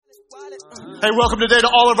Hey, welcome today to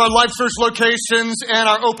all of our Life Church locations and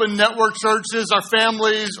our open network churches, our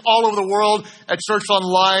families all over the world at Church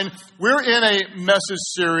Online. We're in a message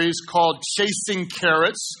series called Chasing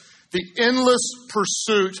Carrots, the endless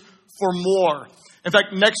pursuit for more. In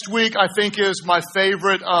fact, next week I think is my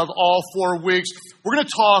favorite of all 4 weeks. We're going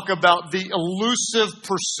to talk about the elusive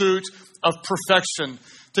pursuit of perfection.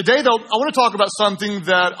 Today, though, I want to talk about something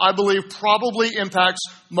that I believe probably impacts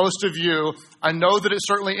most of you. I know that it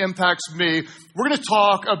certainly impacts me. We're going to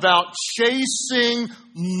talk about chasing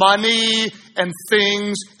money and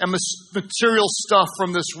things and material stuff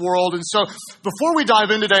from this world. And so before we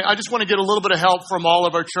dive in today, I just want to get a little bit of help from all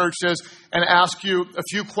of our churches and ask you a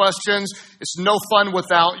few questions. It's no fun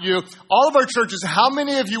without you. All of our churches, how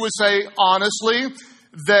many of you would say, honestly,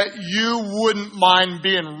 that you wouldn't mind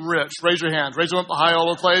being rich? Raise your hand. Raise them up high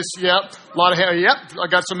all over the place. Yep. A lot of hands. Yep. I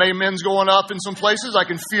got some amens going up in some places. I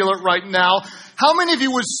can feel it right now. How many of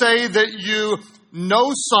you would say that you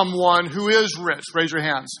know someone who is rich? Raise your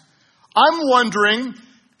hands. I'm wondering,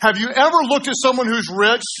 have you ever looked at someone who's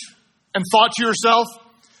rich and thought to yourself,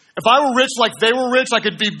 if I were rich like they were rich, I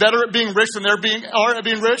could be better at being rich than are at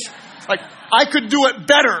being rich? Like, I could do it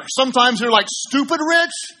better. Sometimes they're like stupid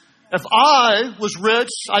rich. If I was rich,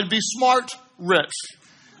 I'd be smart rich.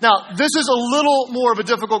 Now, this is a little more of a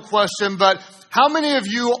difficult question, but how many of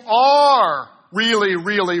you are really,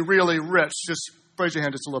 really, really rich? Just raise your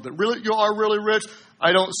hand just a little bit. Really, you are really rich?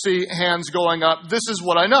 I don't see hands going up. This is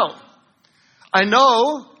what I know. I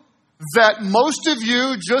know that most of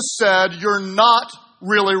you just said you're not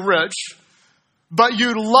really rich, but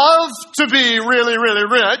you'd love to be really, really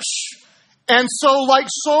rich. And so, like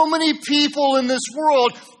so many people in this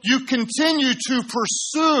world, you continue to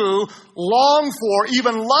pursue, long for,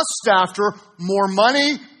 even lust after more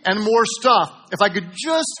money and more stuff. If I could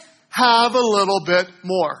just have a little bit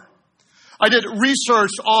more. I did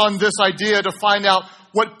research on this idea to find out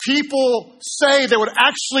what people say they would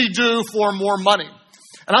actually do for more money.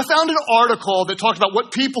 And I found an article that talked about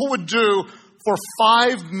what people would do for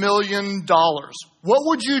 $5 million. What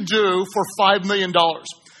would you do for $5 million?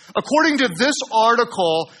 According to this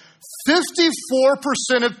article,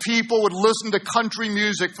 54% of people would listen to country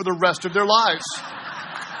music for the rest of their lives.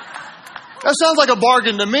 That sounds like a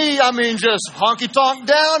bargain to me. I mean, just honky-tonk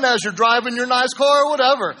down as you're driving your nice car or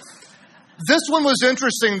whatever. This one was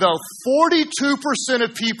interesting, though. 42%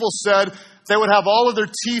 of people said they would have all of their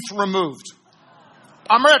teeth removed.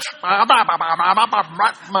 I'm rich.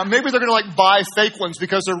 Maybe they're going to buy fake ones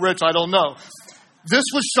because they're rich. I don't know. This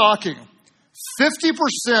was shocking.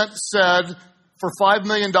 50% said for $5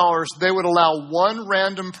 million, they would allow one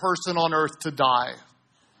random person on earth to die.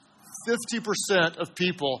 50% of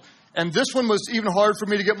people. And this one was even hard for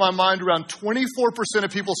me to get my mind around. 24%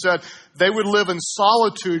 of people said they would live in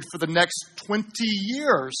solitude for the next 20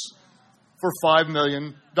 years for $5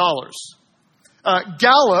 million.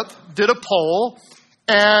 Gallup did a poll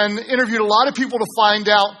and interviewed a lot of people to find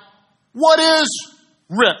out what is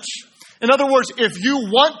rich. In other words, if you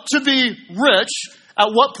want to be rich,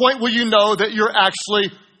 at what point will you know that you're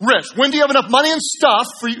actually rich? When do you have enough money and stuff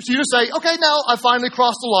for you to say, okay, now I finally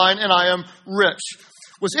crossed the line and I am rich?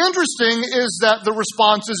 What's interesting is that the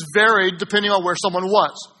responses varied depending on where someone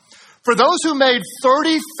was. For those who made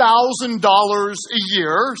 $30,000 a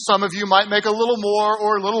year, some of you might make a little more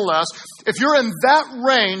or a little less. If you're in that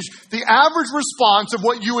range, the average response of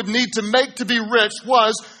what you would need to make to be rich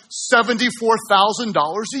was $74,000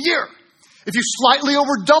 a year. If you slightly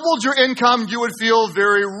over doubled your income, you would feel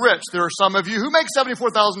very rich. There are some of you who make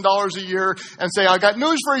 $74,000 a year and say, I got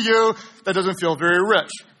news for you, that doesn't feel very rich.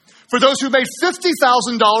 For those who made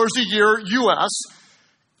 $50,000 a year U.S.,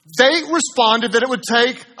 they responded that it would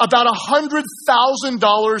take about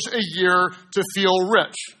 $100,000 a year to feel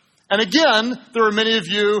rich. And again, there are many of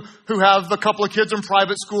you who have a couple of kids in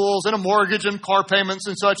private schools and a mortgage and car payments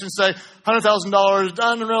and such and say, $100,000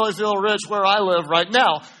 doesn't really feel rich where I live right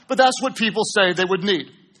now. But that's what people say they would need.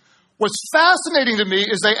 What's fascinating to me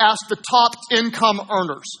is they asked the top income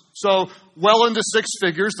earners. So well into six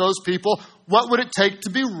figures, those people, what would it take to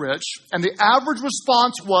be rich? And the average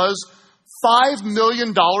response was $5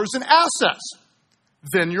 million in assets.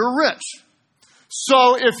 Then you're rich.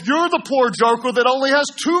 So if you're the poor joker that only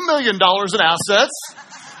has $2 million in assets,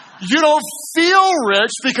 you don't feel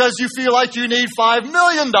rich because you feel like you need $5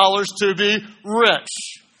 million to be rich.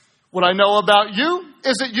 What I know about you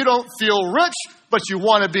is that you don't feel rich, but you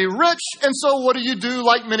want to be rich. And so what do?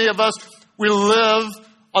 Like many of us, we live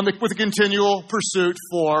with a continual pursuit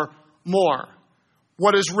for more.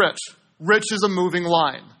 What is rich? Rich is a moving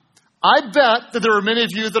line. I bet that there are many of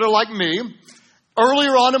you that are like me,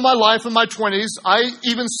 Earlier on in my life, in my 20s, I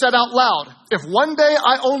even said out loud, if one day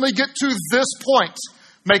I only get to this point,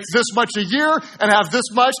 make this much a year and have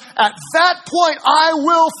this much, at that point I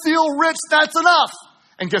will feel rich, that's enough.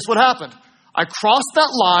 And guess what happened? I crossed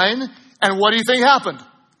that line, and what do you think happened?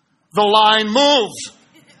 The line moved.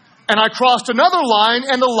 And I crossed another line,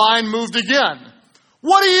 and the line moved again.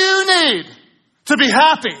 What do you need to be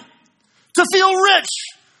happy, to feel rich,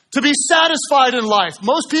 to be satisfied in life?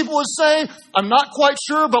 Most people would say, I'm not quite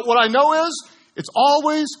sure, but what I know is it's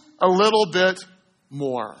always a little bit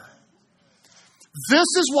more. This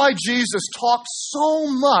is why Jesus talked so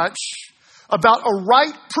much about a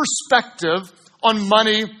right perspective on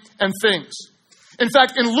money and things. In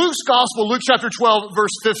fact, in Luke's gospel, Luke chapter 12,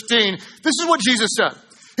 verse 15, this is what Jesus said.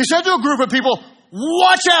 He said to a group of people,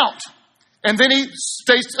 watch out. And then he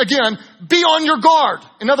states again, be on your guard.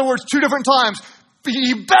 In other words, 2 different times.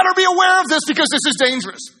 You better be aware of this because this is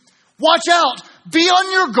dangerous. Watch out. Be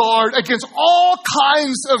on your guard against all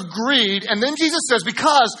kinds of greed. And then Jesus says,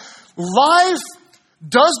 because life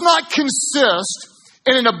does not consist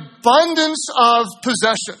in an abundance of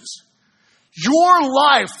possessions. Your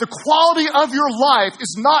life, the quality of your life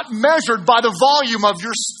is not measured by the volume of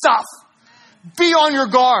your stuff. Be on your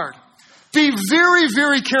guard. Be very,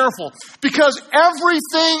 very careful, because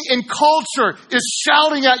everything in culture is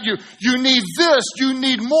shouting at you. You need this, you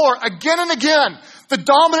need more, again and again. The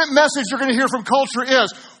dominant message you're going to hear from culture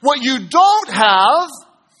is, what you don't have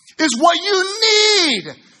is what you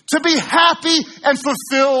need to be happy and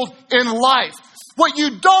fulfilled in life. What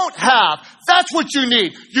you don't have, that's what you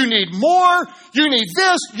need. You need more, you need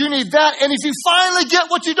this, you need that. And if you finally get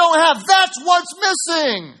what you don't have, that's what's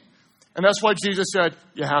missing. And that's why Jesus said,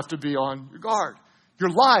 you have to be on your guard. Your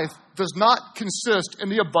life does not consist in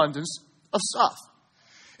the abundance of stuff.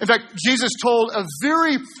 In fact, Jesus told a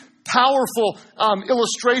very powerful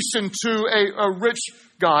illustration to a rich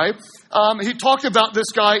guy. He talked about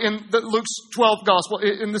this guy in Luke's 12th gospel,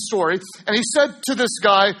 in the story. And he said to this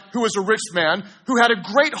guy who was a rich man, who had a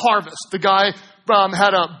great harvest. The guy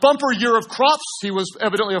had a bumper year of crops. He was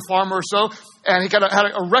evidently a farmer or so. And he had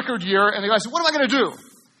a record year. And the guy said, what am I going to do?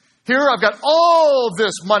 Here, I've got all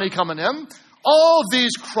this money coming in, all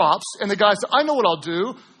these crops. And the guy said, I know what I'll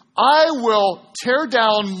do. I will tear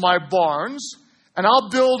down my barns, and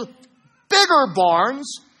I'll build bigger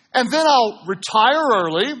barns, and then I'll retire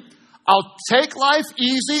early. I'll take life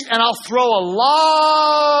easy, and I'll throw a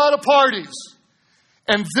lot of parties.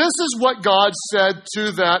 And this is what God said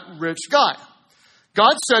to that rich guy.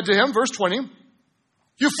 God said to him, verse 20,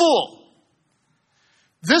 you fool,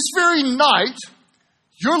 this very night,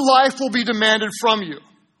 your life will be demanded from you.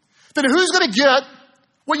 Then who's going to get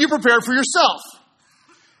what you prepared for yourself?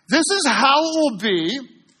 This is how it will be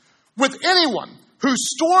with anyone who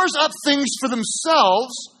stores up things for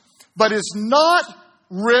themselves, but is not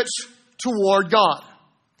rich toward God.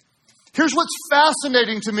 Here's what's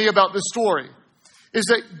fascinating to me about this story, is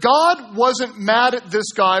that God wasn't mad at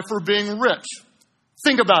this guy for being rich.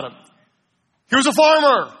 Think about him. He was a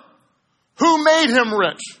farmer. Who made him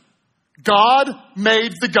rich? God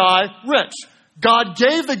made the guy rich. God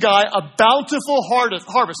gave the guy a bountiful harvest.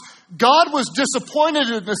 God was disappointed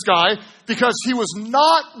in this guy because he was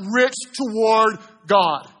not rich toward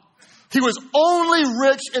God. He was only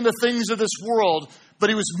rich in the things of this world, but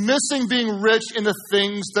he was missing being rich in the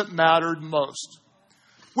things that mattered most.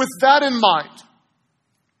 With that in mind,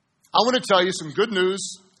 I want to tell you some good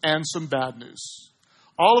news and some bad news.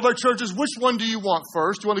 All of our churches, which one do you want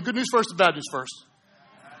first? Do you want the good news first or the bad news first?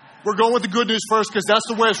 We're going with the good news first because that's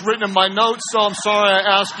the way it's written in my notes. So I'm sorry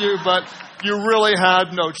I asked you, but you really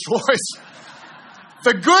had no choice.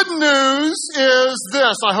 The good news is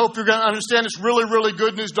this. I hope you're going to understand. It's really, really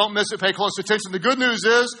good news. Don't miss it. Pay close attention. The good news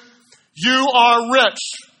is you are rich.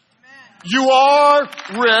 You are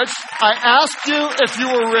rich. I asked you if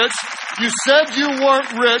you were rich. You said you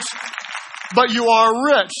weren't rich, but you are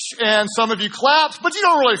rich. And some of you clapped, but you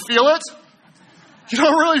don't really feel it. You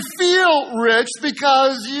don't really feel rich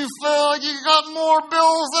because you feel like you got more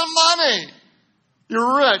bills than money.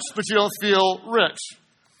 You're rich, but you don't feel rich.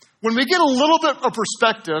 When we get a little bit of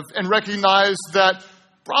perspective and recognize that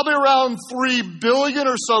probably around 3 billion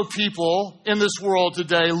or so people in this world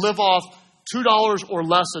today live off $2 or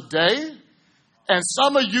less a day, and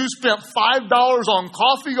some of you spent $5 on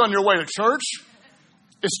coffee on your way to church,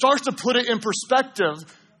 it starts to put it in perspective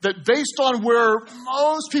that based on where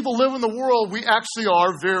most people live in the world, we actually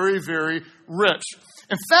are very, very rich.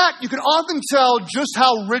 In fact, you can often tell just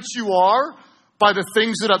how rich you are by the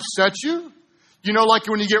things that upset you. You know, like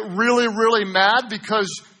when you get really, really mad because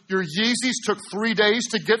your Yeezys took 3 days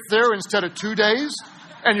to get there instead of 2 days.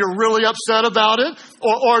 and you're really upset about it.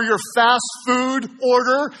 Or your fast food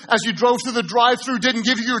order as you drove through the drive-thru didn't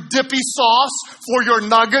give you your dippy sauce for your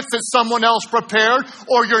nuggets that someone else prepared.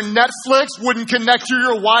 Or your Netflix wouldn't connect to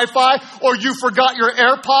your Wi-Fi. Or you forgot your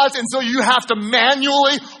AirPods and so you have to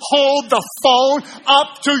manually hold the phone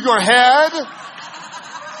up to your head.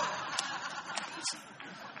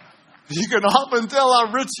 You can often tell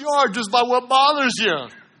how rich you are just by what bothers you.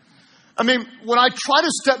 I mean, when I try to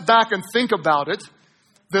step back and think about it,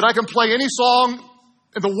 that I can play any song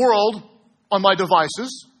in the world on my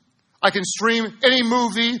devices. I can stream any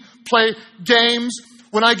movie, play games.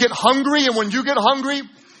 When I get hungry and when you get hungry,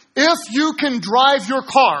 if you can drive your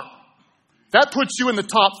car, that puts you in the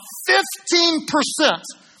top 15%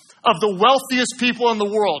 of the wealthiest people in the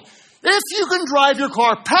world. If you can drive your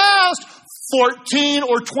car past 14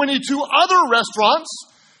 or 22 other restaurants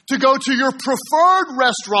to go to your preferred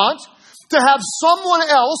restaurant to have someone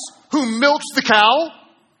else who milks the cow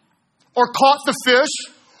or caught the fish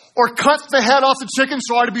or cut the head off the chicken.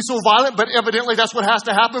 Sorry to be so violent, but evidently that's what has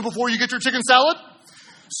to happen before you get your chicken salad.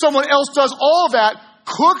 Someone else does all that,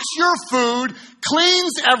 cooks your food,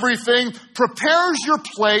 cleans everything, prepares your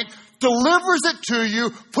plate, delivers it to you,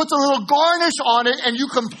 puts a little garnish on it, and you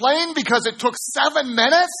complain because it took 7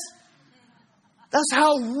 minutes? That's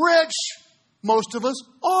how rich most of us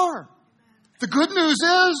are. The good news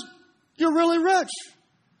is you're really rich.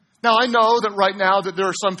 Now, I know that right now that there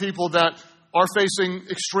are some people that are facing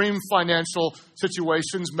extreme financial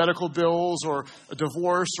situations, medical bills or a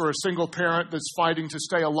divorce or a single parent that's fighting to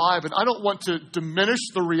stay alive. And I don't want to diminish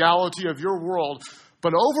the reality of your world.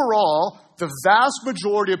 But overall, the vast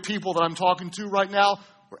majority of people that I'm talking to right now,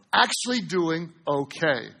 we're actually doing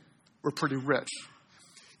okay. We're pretty rich.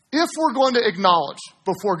 If we're going to acknowledge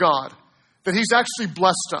before God that He's actually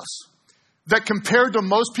blessed us, that compared to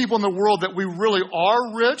most people in the world that we really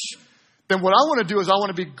are rich, then what I want to do is I want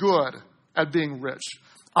to be good at being rich.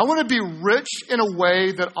 I want to be rich in a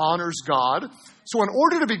way that honors God. So in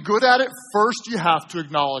order to be good at it, first you have to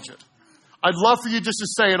acknowledge it. I'd love for you just to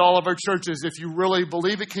say at all of our churches, if you really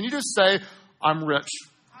believe it, can you just say, I'm rich?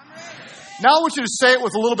 Now I want you to say it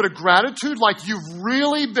with a little bit of gratitude, like you've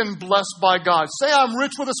really been blessed by God. Say, I'm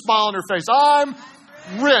rich with a smile on your face. I'm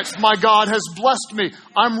rich. My God has blessed me.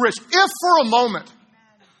 I'm rich. If for a moment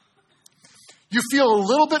you feel a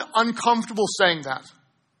little bit uncomfortable saying that,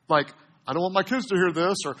 like, I don't want my kids to hear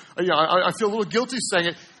this, or I feel a little guilty saying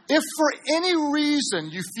it. If for any reason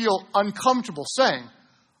you feel uncomfortable saying,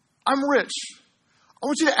 I'm rich, I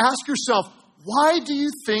want you to ask yourself, why do you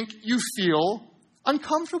think you feel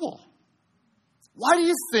uncomfortable? Why do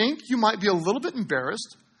you think you might be a little bit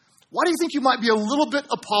embarrassed? Why do you think you might be a little bit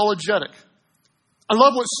apologetic? I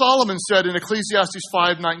love what Solomon said in Ecclesiastes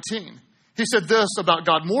 5:19. He said this about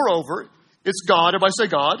God. Moreover, it's God, everybody say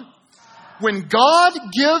God. When God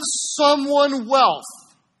gives someone wealth,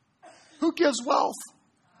 who gives wealth?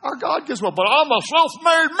 Our God gives wealth. But I'm a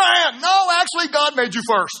self-made man. No, actually, God made you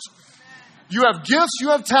first. You have gifts, you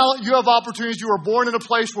have talent, you have opportunities. You were born in a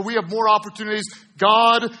place where we have more opportunities.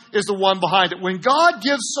 God is the one behind it. When God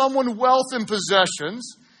gives someone wealth and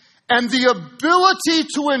possessions and the ability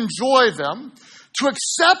to enjoy them, to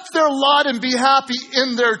accept their lot and be happy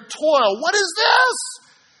in their toil, what is this?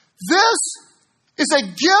 This is a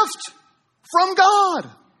gift from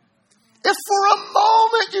God. If for a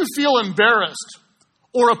moment you feel embarrassed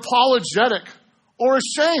or apologetic or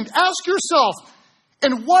ashamed, ask yourself,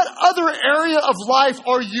 in what other area of life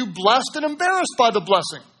are you blessed and embarrassed by the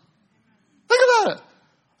blessing? Think about it.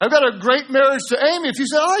 I've got a great marriage to Amy. If you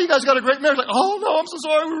say, oh, you guys got a great marriage, like, oh no, I'm so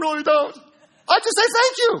sorry, we really don't. I just say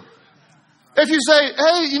thank you. If you say,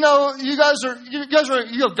 hey,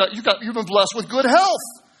 you've been blessed with good health,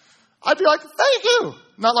 I'd be like, thank you.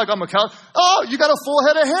 Not like I'm a cow. Oh, you got a full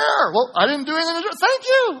head of hair. Well, I didn't do anything to do it. Thank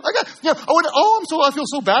you. I feel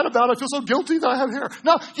so bad about it. I feel so guilty that I have hair.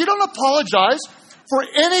 No, you don't apologize for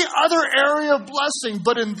any other area of blessing.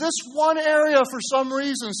 But in this one area, for some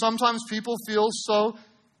reason, sometimes people feel so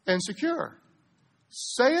insecure.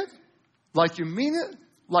 Say it like you mean it,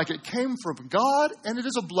 like it came from God, and it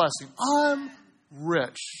is a blessing. I'm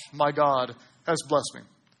rich. My God has blessed me.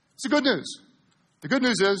 It's the good news. The good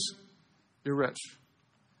news is you're rich.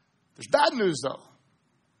 There's bad news, though.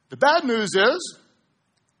 The bad news is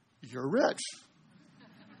you're rich.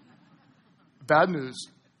 Bad news.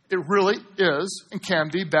 It really is and can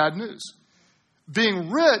be bad news. Being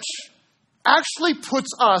rich actually puts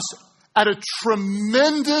us at a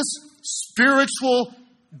tremendous spiritual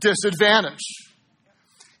disadvantage.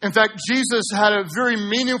 In fact, Jesus had a very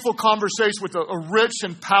meaningful conversation with a rich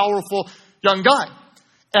and powerful young guy.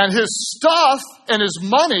 And his stuff and his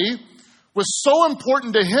money was so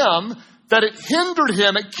important to him that it hindered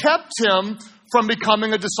him, it kept him from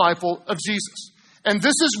becoming a disciple of Jesus. And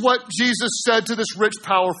this is what Jesus said to this rich,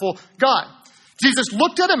 powerful guy. Jesus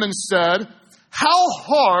looked at him and said, "How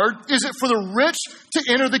hard is it for the rich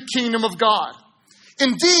to enter the kingdom of God?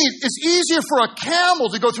 Indeed, it's easier for a camel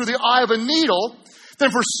to go through the eye of a needle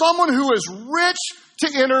than for someone who is rich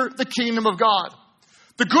to enter the kingdom of God."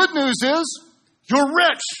 The good news is, you're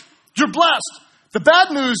rich. You're blessed. The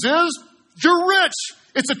bad news is, you're rich.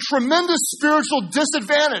 It's a tremendous spiritual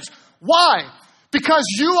disadvantage. Why? Because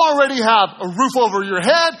you already have a roof over your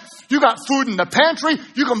head. You got food in the pantry.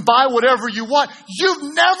 You can buy whatever you want. You've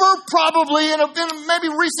never probably, in maybe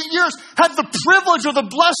recent years, had the privilege or the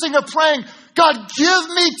blessing of praying, "God, give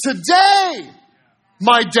me today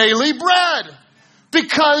my daily bread."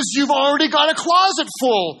 Because you've already got a closet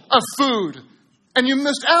full of food. And you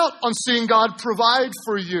missed out on seeing God provide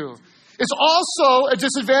for you. It's also a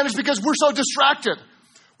disadvantage because we're so distracted.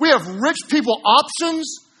 We have rich people options.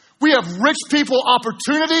 We have rich people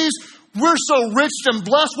opportunities. We're so rich and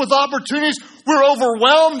blessed with opportunities. We're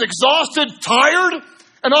overwhelmed, exhausted, tired,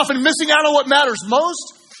 and often missing out on what matters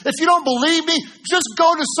most. If you don't believe me, just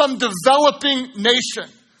go to some developing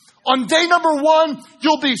nation. On day number 1,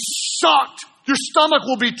 you'll be shocked. Your stomach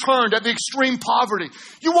will be turned at the extreme poverty.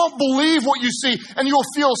 You won't believe what you see, and you'll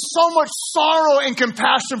feel so much sorrow and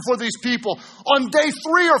compassion for these people. On day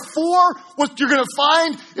 3 or 4, what you're going to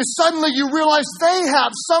find is suddenly you realize they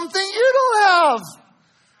have something you don't have.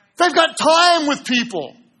 They've got time with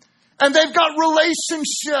people, and they've got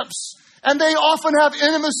relationships, and they often have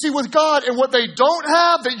intimacy with God. And what they don't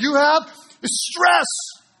have that you have is stress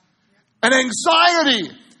and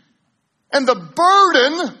anxiety and the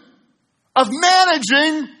burden of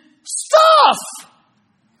managing stuff.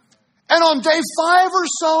 And on day 5 or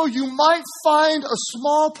so, you might find a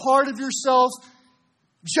small part of yourself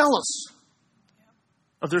jealous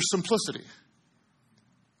of their simplicity,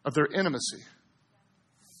 of their intimacy,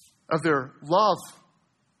 of their love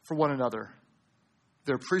for one another,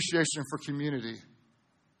 their appreciation for community,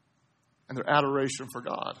 and their adoration for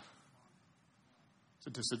God. It's a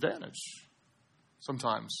disadvantage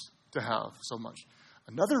sometimes to have so much.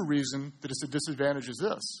 Another reason that it's a disadvantage is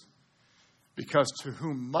this: because to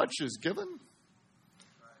whom much is given,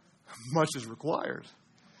 much is required.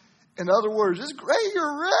 In other words, it's great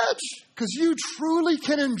you're rich because you truly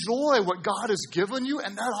can enjoy what God has given you,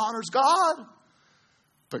 and that honors God.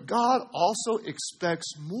 But God also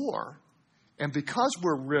expects more. And because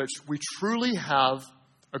we're rich, we truly have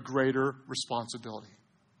a greater responsibility.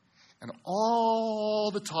 And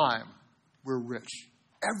all the time, we're rich.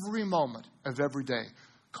 Every moment of every day,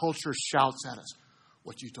 culture shouts at us,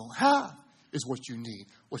 "What you don't have is what you need.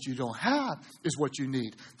 What you don't have is what you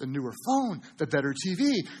need." The newer phone, the better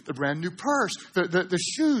TV, the brand new purse, the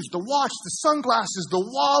shoes, the watch, the sunglasses, the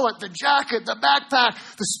wallet, the jacket, the backpack,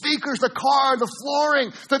 the speakers, the car, the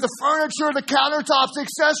flooring, the furniture, the countertops, the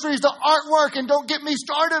accessories, the artwork, and don't get me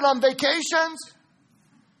started on vacations.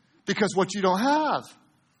 Because what you don't have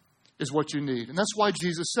is what you need. And that's why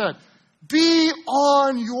Jesus said, be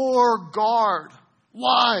on your guard.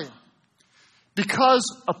 Why? Because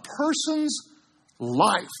a person's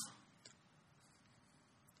life,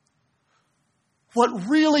 what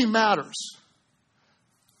really matters,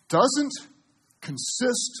 doesn't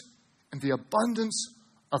consist in the abundance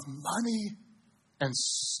of money and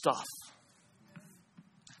stuff.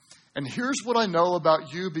 And here's what I know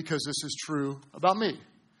about you, because this is true about me.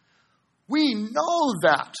 We know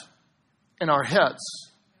that in our heads.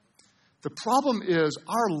 The problem is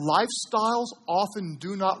our lifestyles often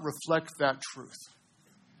do not reflect that truth.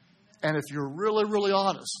 And if you're really, really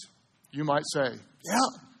honest, you might say,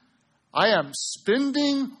 yeah, I am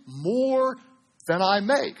spending more than I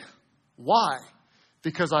make. Why?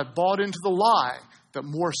 Because I bought into the lie that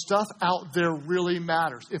more stuff out there really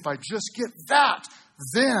matters. If I just get that,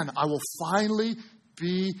 then I will finally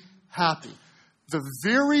be happy. The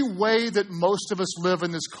very way that most of us live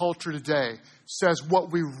in this culture today says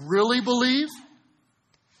what we really believe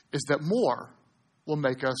is that more will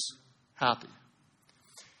make us happy.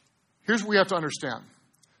 Here's what we have to understand.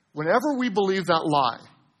 Whenever we believe that lie,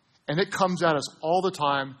 and it comes at us all the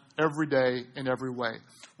time, every day, in every way.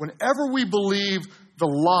 Whenever we believe the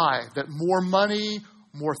lie that more money,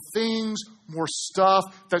 more things, more stuff,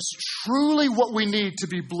 that's truly what we need to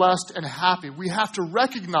be blessed and happy, we have to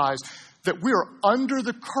recognize that we are under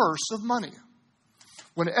the curse of money.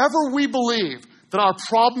 Whenever we believe that our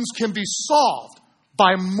problems can be solved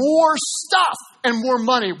by more stuff and more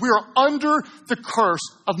money, we are under the curse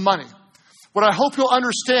of money. What I hope you'll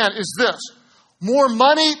understand is this. More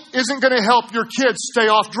money isn't going to help your kids stay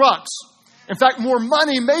off drugs. In fact, more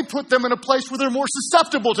money may put them in a place where they're more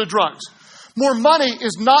susceptible to drugs. More money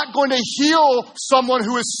is not going to heal someone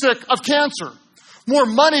who is sick of cancer. More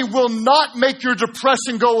money will not make your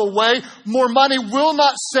depression go away. More money will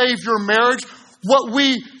not save your marriage. What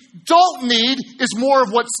we don't need is more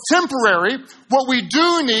of what's temporary. What we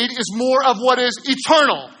do need is more of what is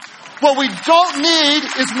eternal. What we don't need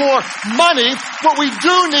is more money. What we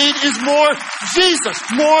do need is more Jesus.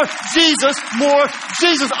 More Jesus. More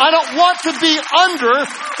Jesus. I don't want to be under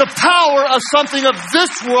the power of something of this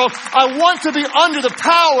world. I want to be under the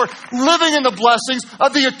power, living in the blessings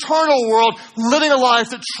of the eternal world, living a life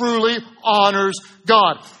that truly honors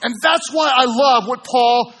God. And that's why I love what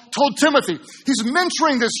Paul told Timothy. He's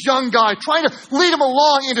mentoring this young guy, trying to lead him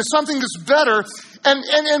along into something that's better. And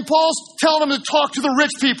Paul's telling him to talk to the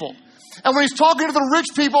rich people. And when he's talking to the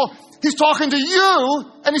rich people, he's talking to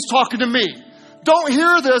you and he's talking to me. Don't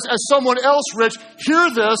hear this as someone else rich.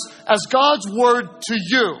 Hear this as God's word to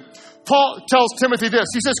you. Paul tells Timothy this.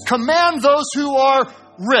 He says, command those who are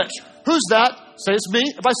rich. Who's that? Say it's me.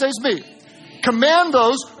 If I say it's me. Command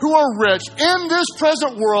those who are rich in this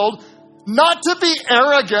present world not to be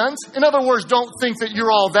arrogant. In other words, don't think that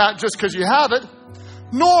you're all that just because you have it.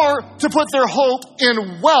 Nor to put their hope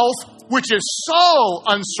in wealth, which is so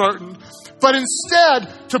uncertain, but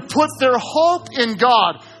instead to put their hope in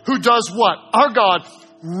God, who does what? Our God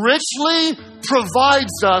richly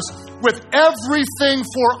provides us with everything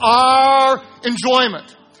for our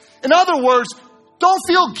enjoyment. In other words, don't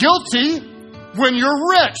feel guilty when you're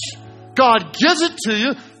rich. God gives it to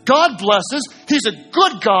you. God blesses. He's a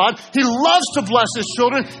good God. He loves to bless His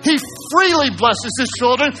children. He freely blesses His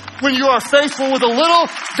children. When you are faithful with a little,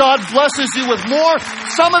 God blesses you with more.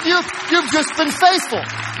 Some of you, you've just been faithful.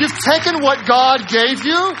 You've taken what God gave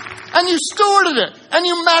you and you stewarded it and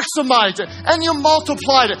you maximized it and you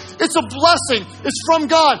multiplied it. It's a blessing. It's from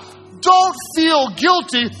God. Don't feel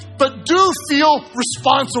guilty, but do feel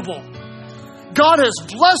responsible. God has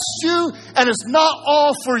blessed you and it's not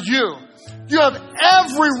all for you. You have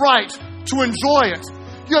every right to enjoy it.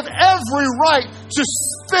 You have every right to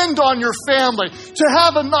spend on your family, to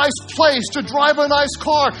have a nice place, to drive a nice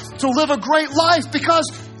car, to live a great life because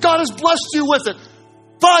God has blessed you with it.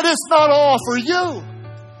 But it's not all for you.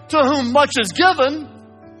 To whom much is given,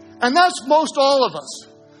 and that's most all of us,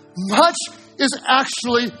 much is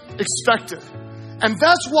actually expected. And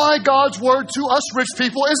that's why God's word to us rich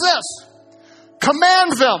people is this.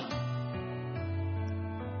 Command them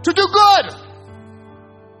to do good.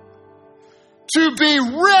 To be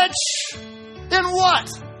rich in what?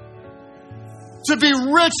 To be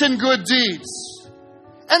rich in good deeds.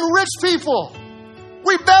 And rich people,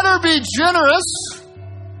 we better be generous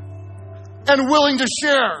and willing to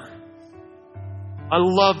share. I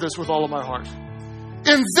love this with all of my heart.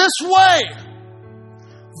 In this way,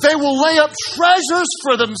 they will lay up treasures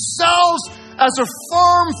for themselves as a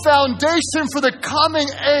firm foundation for the coming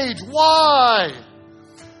age. Why?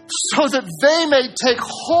 So that they may take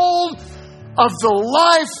hold of the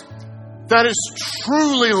life that is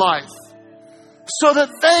truly life. So that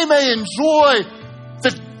they may enjoy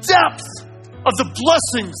the depth of the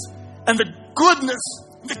blessings and the goodness,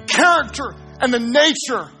 and the character and the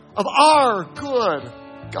nature of our good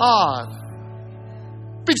God.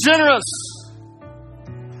 Be generous.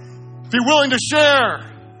 Be willing to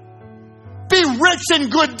share. Be rich in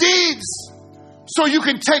good deeds so you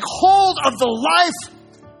can take hold of the life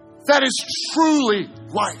that is truly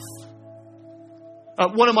life.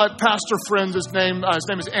 One of my pastor friends, his name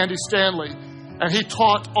is Andy Stanley, and he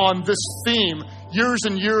taught on this theme years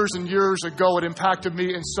and years and years ago. It impacted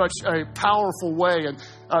me in such a powerful way, and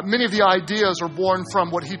many of the ideas are born from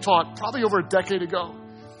what he taught probably over a decade ago.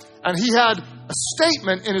 And he had a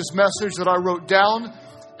statement in his message that I wrote down,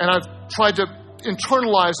 and I've tried to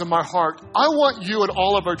internalize in my heart. I want you at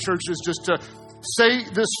all of our churches just to say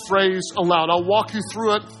this phrase aloud. I'll walk you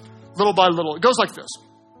through it little by little. It goes like this.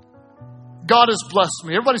 God has blessed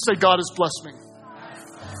me. Everybody say, God has blessed me.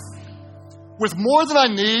 With more than I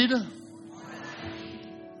need,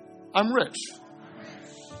 I'm rich.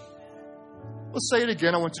 Let's say it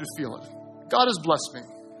again. I want you to feel it. God has blessed me.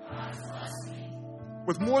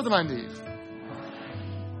 With more than I need,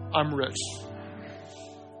 I'm rich.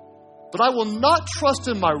 But I will not trust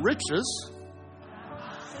in my riches,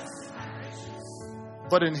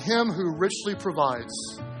 but in Him who richly provides.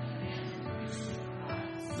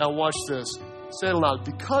 Now watch this. Say it aloud.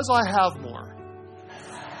 Because I have more,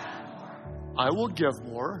 I will give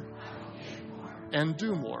more and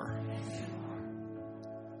do more.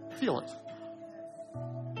 Feel it.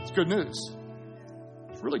 It's good news.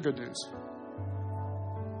 It's really good news.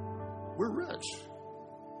 We're rich.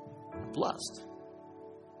 We're blessed.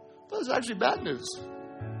 But it's actually bad news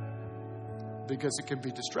because it can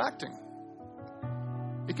be distracting.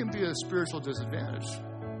 it can be a spiritual disadvantage.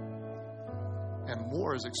 And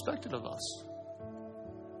more is expected of us.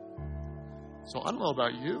 So I don't know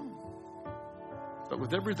about you, but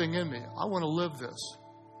with everything in me, I want to live this.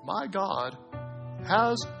 My God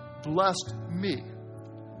has blessed me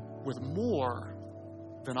with more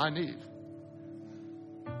than I need.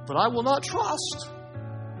 But I will not trust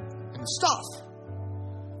in the stuff,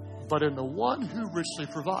 but in the one who richly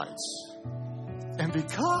provides. And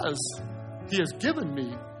because He has given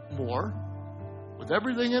me more, with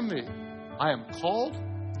everything in me, I am called,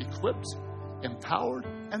 equipped, empowered,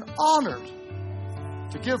 and honored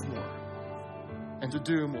to give more and to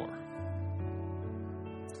do more.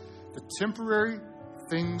 The temporary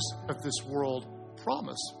things of this world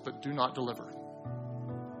promise but do not deliver.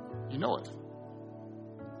 You know it.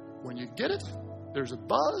 When you get it, there's a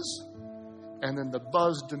buzz, and then the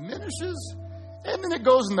buzz diminishes, and then it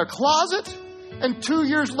goes in the closet, and 2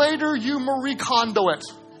 years later, you Marie Kondo it.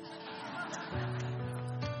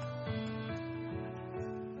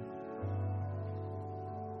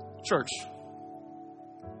 Church,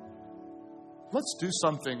 let's do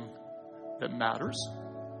something that matters.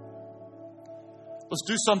 Let's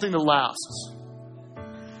do something that lasts.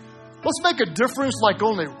 Let's make a difference like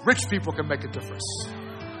only rich people can make a difference.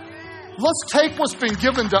 Let's take what's been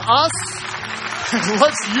given to us and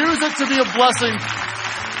let's use it to be a blessing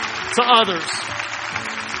to others.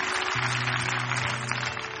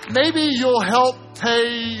 Maybe you'll help pay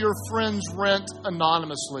your friend's rent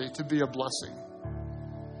anonymously to be a blessing.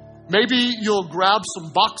 Maybe you'll grab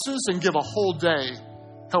some boxes and give a whole day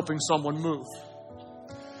helping someone move.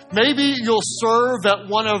 Maybe you'll serve at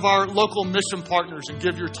one of our local mission partners and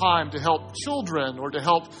give your time to help children or to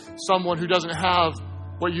help someone who doesn't have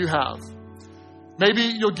what you have. Maybe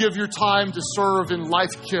you'll give your time to serve in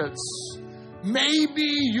Life Kids. Maybe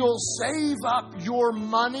you'll save up your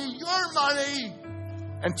money,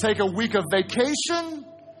 and take a week of vacation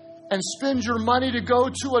and spend your money to go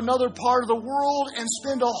to another part of the world and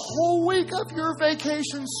spend a whole week of your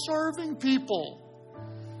vacation serving people.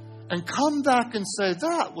 And come back and say,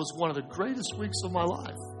 that was one of the greatest weeks of my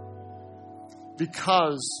life.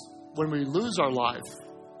 Because when we lose our life,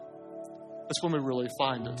 that's when we really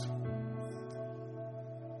find it.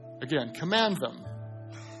 Again, command them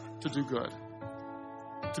to do good,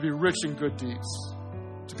 to be rich in good deeds,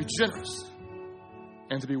 to be generous,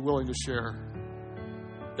 and to be willing to share.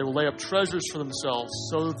 They will lay up treasures for themselves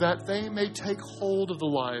so that they may take hold of the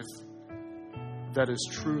life that is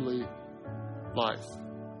truly life.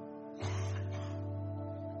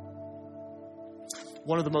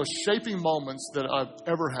 One of the most shaping moments that I've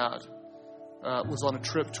ever had was on a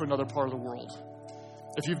trip to another part of the world.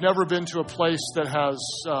 If you've never been to a place that has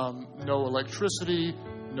no electricity,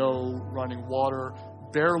 no running water,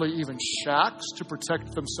 barely even shacks to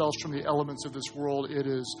protect themselves from the elements of this world,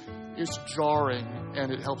 it's jarring,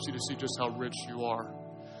 and it helps you to see just how rich you are.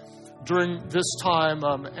 During this time,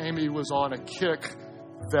 Amy was on a kick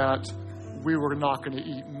that we were not going to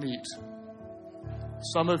eat meat.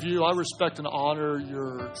 Some of you, I respect and honor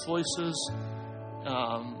your choices,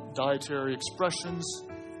 dietary expressions.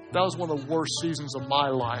 That was one of the worst seasons of my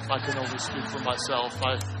life. I can only speak for myself.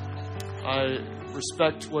 I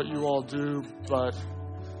respect what you all do, but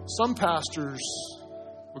some pastors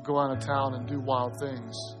would go out of town and do wild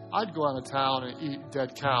things. I'd go out of town and eat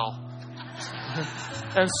dead cow.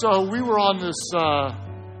 And so we were on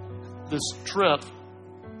this trip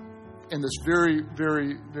in this very,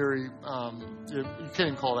 very, very, you can't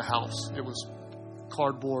even call it a house. It was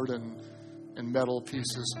cardboard and metal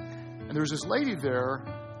pieces. And there was this lady there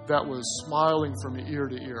that was smiling from ear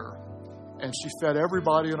to ear. And she fed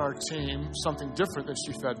everybody on our team something different than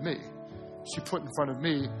she fed me. She put in front of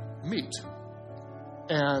me meat.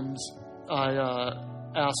 And I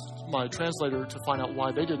asked my translator to find out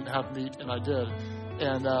why they didn't have meat, and I did.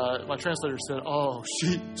 And my translator said, oh,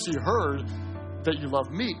 she heard that you love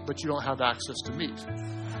meat, but you don't have access to meat.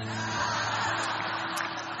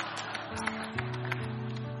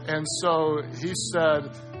 And so he said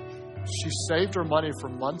she saved her money for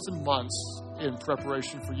months and months in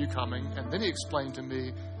preparation for you coming. And then he explained to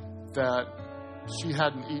me that she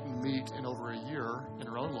hadn't eaten meat in over a year in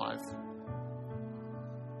her own life.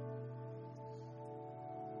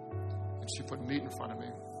 And she put meat in front of me.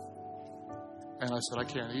 And I said, I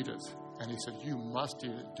can't eat it. And he said, you must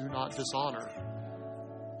eat it. Do not dishonor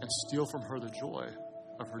and steal from her the joy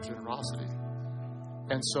of her generosity.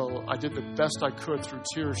 And so I did the best I could through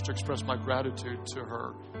tears to express my gratitude to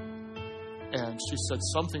her. And she said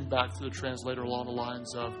something back to the translator along the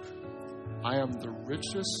lines of, I am the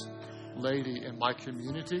richest lady in my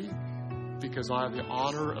community because I have the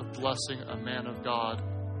honor of blessing a man of God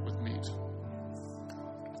with meat.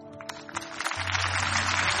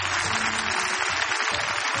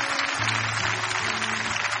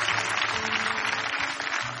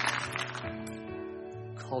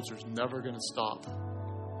 culture is never going to stop.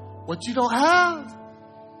 What you don't have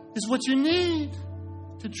is what you need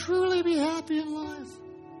to truly be happy in life.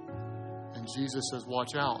 And Jesus says,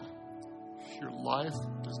 watch out. Your life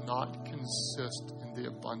does not consist in the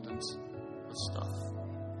abundance of stuff.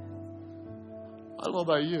 I don't know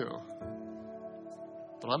about you,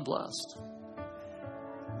 but I'm blessed,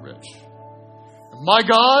 rich. And my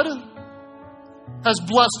God has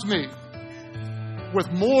blessed me with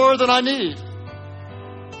more than I need.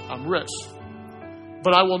 I'm rich.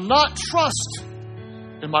 But I will not trust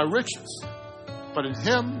in my riches, but in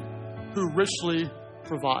Him who richly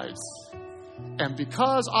provides. And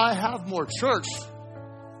because I have more, church,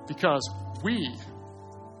 because we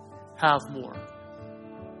have more,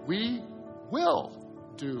 we will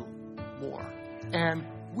do more. And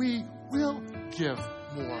we will give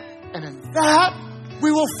more. And in that,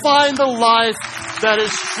 we will find the life that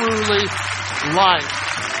is truly life.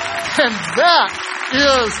 And that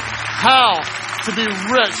is how to be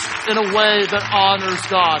rich in a way that honors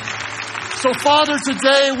God. So, Father,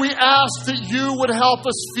 today we ask that you would help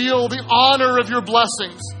us feel the honor of your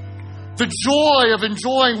blessings, the joy of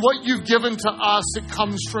enjoying what you've given to us that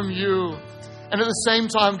comes from you. And at the same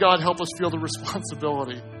time, God, help us feel the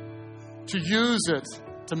responsibility to use it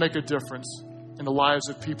to make a difference in the lives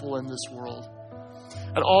of people in this world.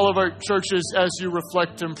 At all of our churches, as you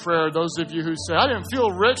reflect in prayer, those of you who say, I didn't feel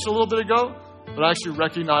rich a little bit ago, but I actually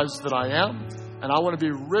recognize that I am. And I want to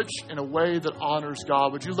be rich in a way that honors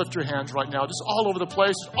God. Would you lift your hands right now, just all over the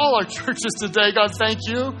place, all our churches today. God, thank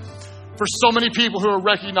you for so many people who are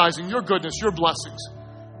recognizing your goodness, your blessings.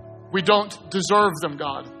 We don't deserve them,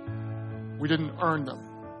 God. We didn't earn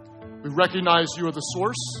them. We recognize you are the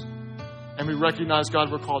source, and we recognize,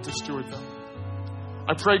 God, we're called to steward them.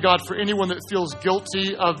 I pray, God, for anyone that feels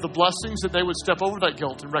guilty of the blessings, that they would step over that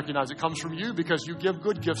guilt and recognize it comes from you because you give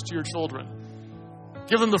good gifts to your children.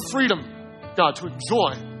 Give them the freedom, God, to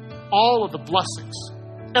enjoy all of the blessings,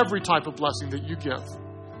 every type of blessing that you give.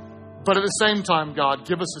 But at the same time, God,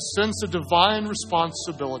 give us a sense of divine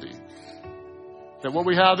responsibility that what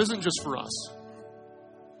we have isn't just for us,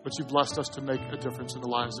 but you blessed us to make a difference in the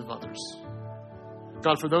lives of others.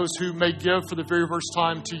 God, for those who may give for the very first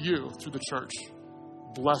time to you through the church,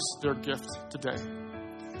 bless their gift today.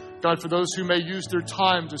 God, for those who may use their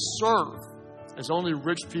time to serve as only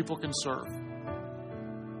rich people can serve,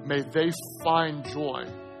 may they find joy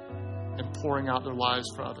in pouring out their lives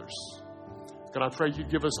for others. God, I pray you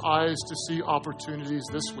give us eyes to see opportunities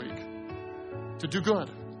this week to do good,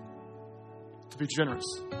 to be generous,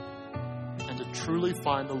 and to truly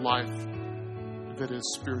find the life that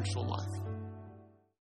is spiritual life.